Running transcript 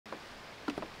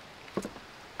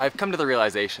I've come to the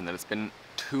realization that it's been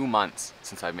 2 months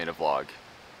since I've made a vlog.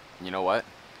 And you know what?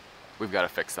 We've got to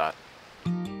fix that.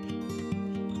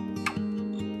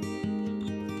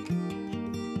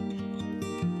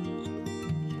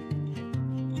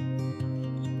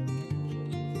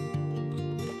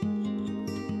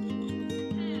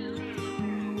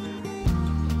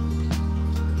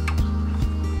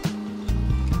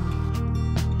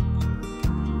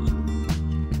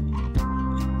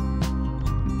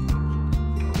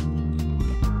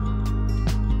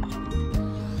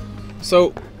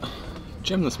 So,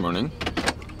 gym this morning.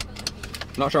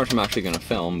 Not sure how much I'm actually going to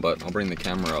film, but I'll bring the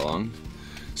camera along.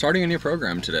 Starting a new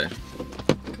program today.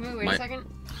 Can we wait a second?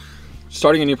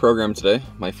 Starting a new program today.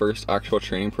 My first actual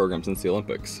training program since the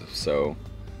Olympics. So,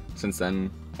 since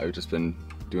then, I've just been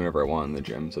doing whatever I want in the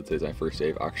gym. So today's my first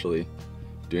day of actually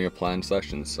doing a planned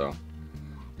session. So,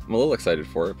 I'm a little excited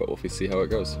for it, but we'll see how it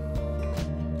goes.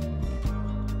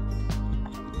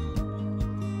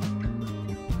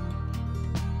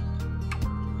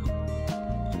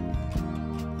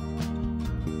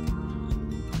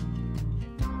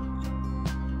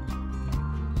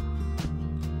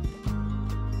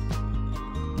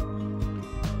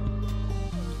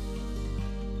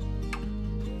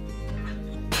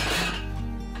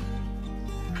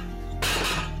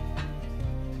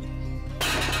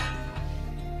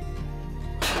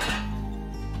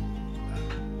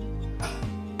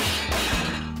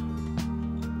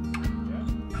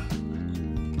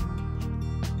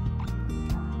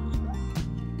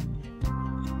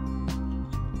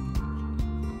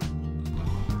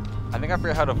 I think I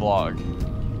forgot how to vlog.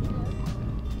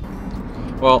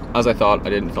 Well, as I thought,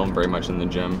 I didn't film very much in the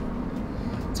gym.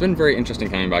 It's been very interesting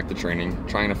coming back to training,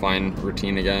 trying to find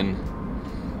routine again,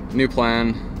 new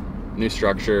plan, new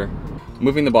structure,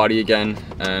 moving the body again,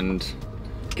 and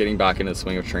getting back into the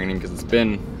swing of training because it's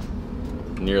been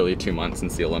nearly 2 months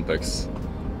since the Olympics,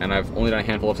 and I've only done a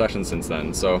handful of sessions since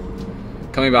then, so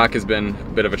coming back has been a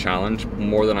bit of a challenge,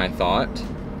 more than I thought,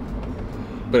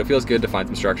 but it feels good to find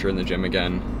some structure in the gym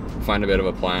again, find a bit of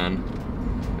a plan,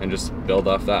 and just build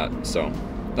off that. So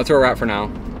that's where we're at for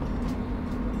now.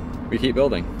 We keep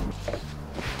building.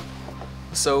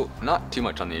 So not too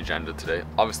much on the agenda today.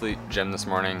 Obviously gym this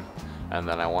morning, and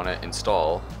then I want to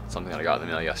install something that I got in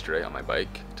the mail yesterday on my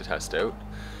bike to test out.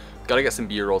 Got to get some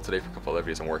B-roll today for a couple of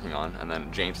videos I'm working on, and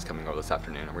then James is coming over this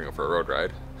afternoon and we're going to go for a road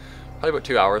ride. Probably about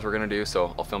 2 hours we're going to do,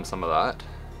 so I'll film some of that,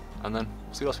 and then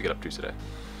we'll see what else we get up to today.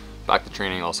 Back to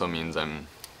training also means I'm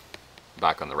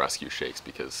back on the rescue shakes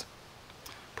because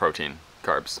protein,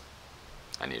 carbs,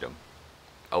 I need them.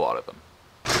 A lot of them.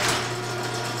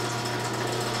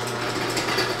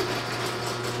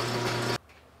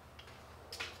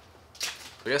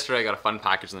 So yesterday I got a fun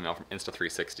package in the mail from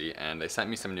Insta360 and they sent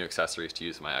me some new accessories to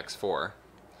use in my X4.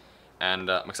 And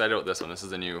I'm excited about this one. This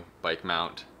is a new bike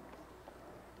mount,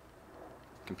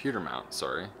 computer mount,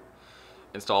 sorry.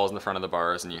 Installs in the front of the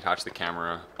bars and you attach the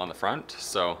camera on the front.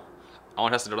 So I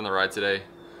want to test it out on the ride today.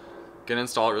 Gonna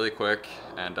install it really quick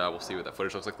and we'll see what that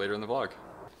footage looks like later in the vlog.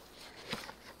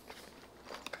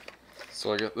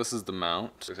 So this is the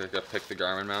mount. So I gotta pick the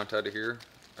Garmin mount out of here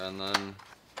and then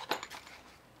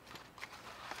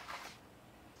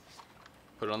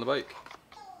put it on the bike.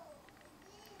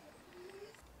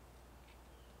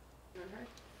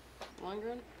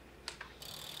 Longer?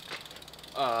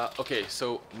 Okay,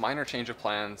 so minor change of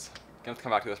plans. Gonna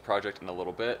come back to this project in a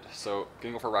little bit. So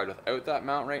gonna go for a ride without that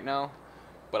mount right now,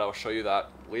 but I will show you that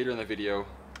later in the video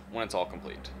when it's all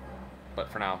complete.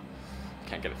 But for now,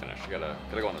 can't get it finished. Gotta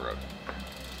go on the road.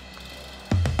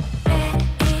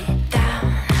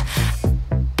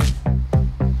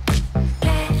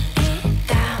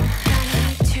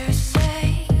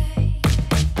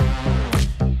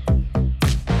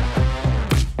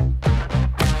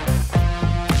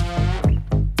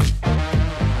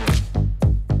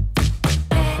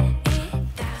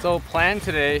 So plan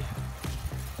today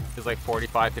is like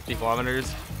 45, 50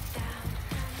 kilometers.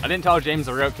 I didn't tell James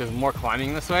the route because there's more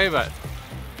climbing this way, but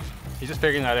he's just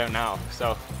figuring that out now.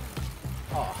 So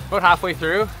about halfway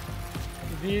through,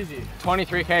 It's easy.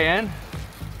 23K in,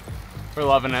 we're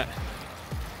loving it.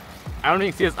 I don't think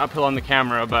you can see this uphill on the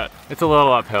camera, but it's a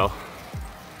little uphill.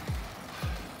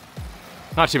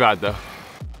 Not too bad though.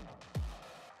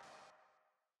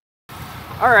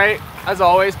 All right, as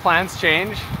always, plans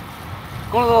change.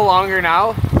 Going a little longer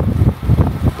now.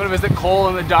 Going to visit Cole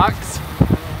and the ducks.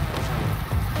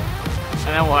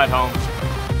 And then we'll head home.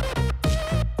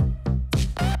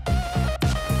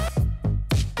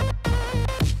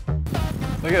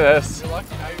 Look at this. You're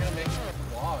lucky now you're gonna make it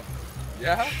a vlog.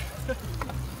 Yeah?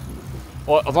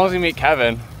 Well, as long as we meet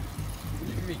Kevin.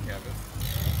 You can meet Kevin.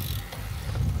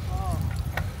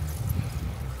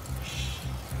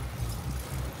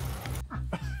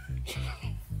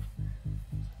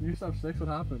 You used to have 6, what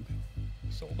happened?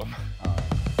 Sold them.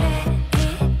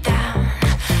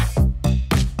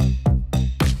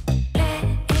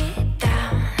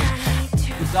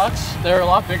 The ducks, they're a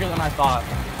lot bigger than I thought.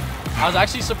 I was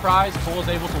actually surprised Cole was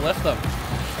able to lift them,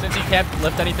 since he can't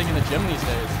lift anything in the gym these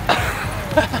days.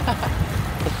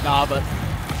 Nah, but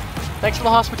thanks for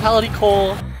the hospitality,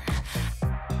 Cole.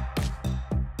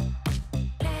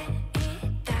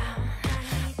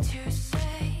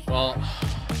 Well,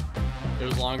 it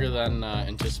was longer than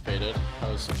anticipated. I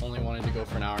was only wanting to go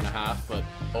for an hour and a half, but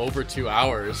over 2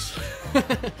 hours.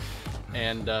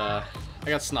 And I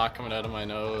got snot coming out of my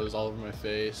nose, all over my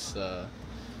face.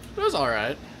 It was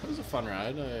alright. It was a fun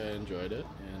ride. I enjoyed it,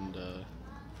 and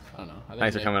I don't know. I think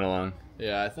Thanks for coming along.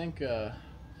 Yeah, I think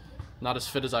not as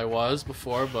fit as I was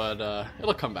before, but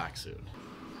it'll come back soon.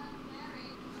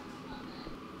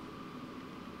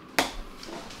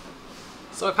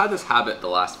 So I've had this habit the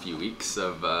last few weeks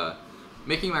of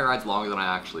making my rides longer than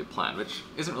I actually planned, which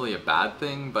isn't really a bad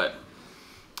thing, but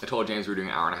I told James we were doing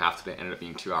an hour and a half today. It ended up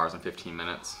being 2 hours and 13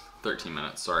 minutes,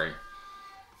 sorry.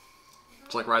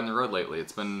 Just like riding the road lately.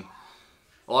 It's been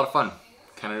a lot of fun.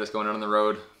 Kind of just going out on the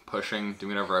road, pushing,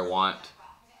 doing whatever I want.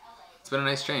 It's been a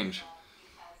nice change.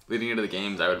 Leading into the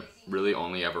games, I would really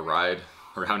only ever ride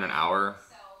around an hour,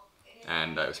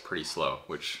 and it was pretty slow,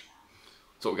 which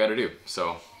is what we gotta do.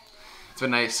 So it's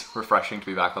been nice, refreshing to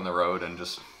be back on the road and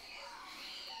just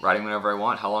riding whenever I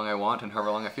want, how long I want, and however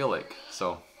long I feel like.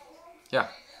 So yeah,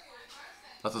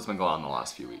 that's what's been going on the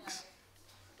last few weeks.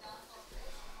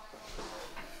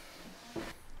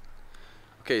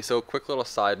 Okay, so quick little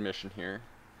side mission here.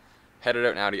 Headed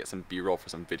out now to get some B-roll for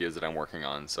some videos that I'm working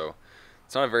on. So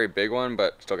it's not a very big one,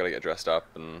 but still gotta get dressed up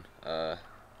and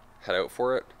head out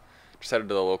for it. Just headed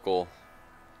to the local,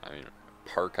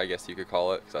 park, I guess you could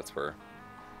call it, because that's where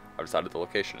I've decided the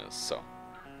location is. So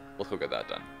let's go get that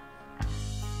done.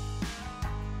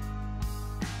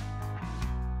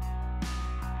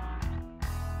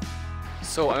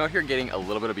 So I'm out here getting a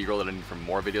little bit of B-roll that I need for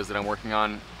more videos that I'm working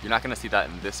on. You're not gonna see that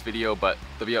in this video, but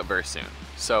they'll be out very soon.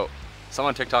 So some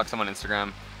on TikTok, some on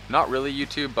Instagram. Not really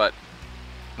YouTube, but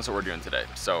that's what we're doing today.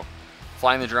 So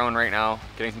flying the drone right now,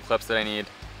 getting some clips that I need,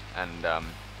 and then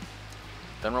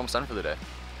we're almost done for the day.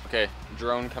 Okay,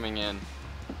 drone coming in.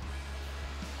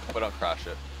 Hope I don't crash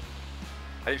it.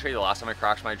 I didn't show you the last time I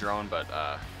crashed my drone, but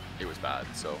it was bad.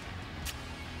 So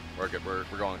we're good. We're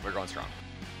going strong.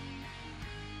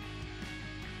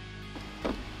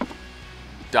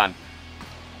 Done.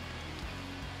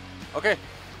 Okay,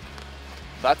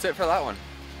 that's it for that one.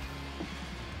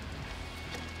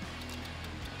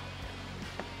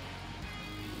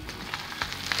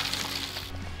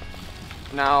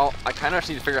 Now, I kind of just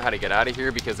need to figure out how to get out of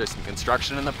here because there's some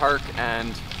construction in the park,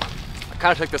 and I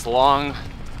kind of took this long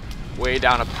way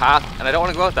down a path, and I don't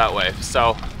want to go out that way.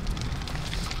 So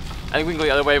I think we can go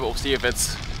the other way, but we'll see if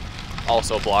it's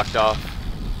also blocked off.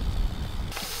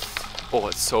 Oh,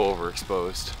 it's so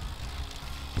overexposed.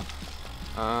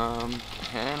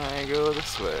 Can I go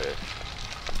this way?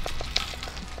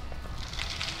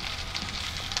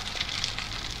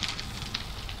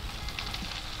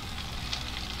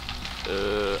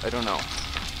 I don't know.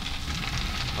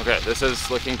 Okay, this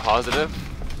is looking positive.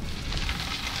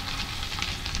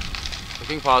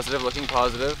 Looking positive, looking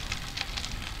positive.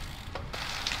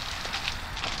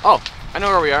 Oh, I know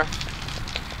where we are.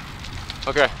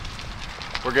 Okay,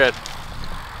 we're good.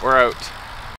 We're out.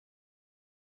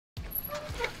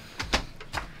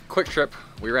 Quick trip,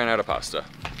 we ran out of pasta.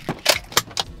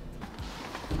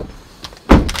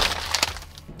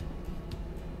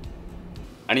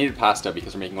 I needed pasta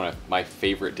because we're making one of my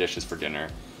favorite dishes for dinner.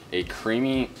 A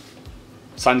creamy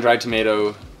sun-dried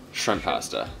tomato shrimp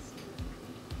pasta.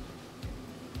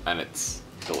 And it's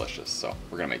delicious, so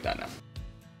we're gonna make that now.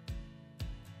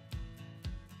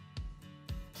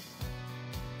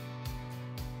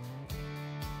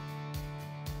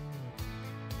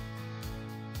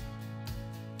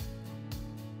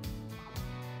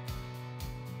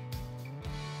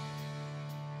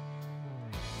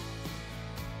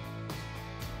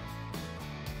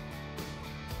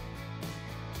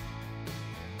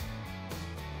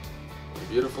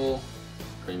 Beautiful,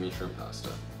 creamy shrimp pasta.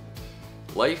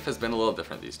 Life has been a little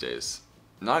different these days.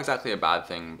 Not exactly a bad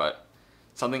thing, but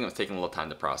something that's taken a little time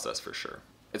to process for sure.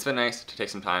 It's been nice to take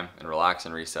some time and relax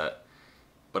and reset,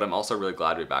 but I'm also really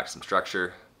glad to be back to some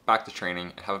structure, back to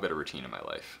training, and have a bit of routine in my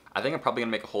life. I think I'm probably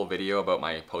gonna make a whole video about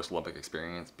my post-Olympic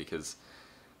experience because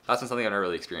that's been something I've never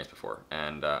really experienced before,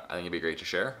 and I think it'd be great to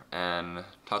share and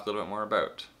talk a little bit more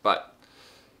about. But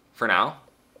for now,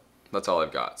 that's all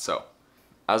I've got. So,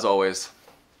 as always,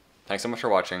 thanks so much for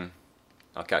watching.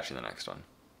 I'll catch you in the next one.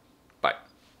 Bye.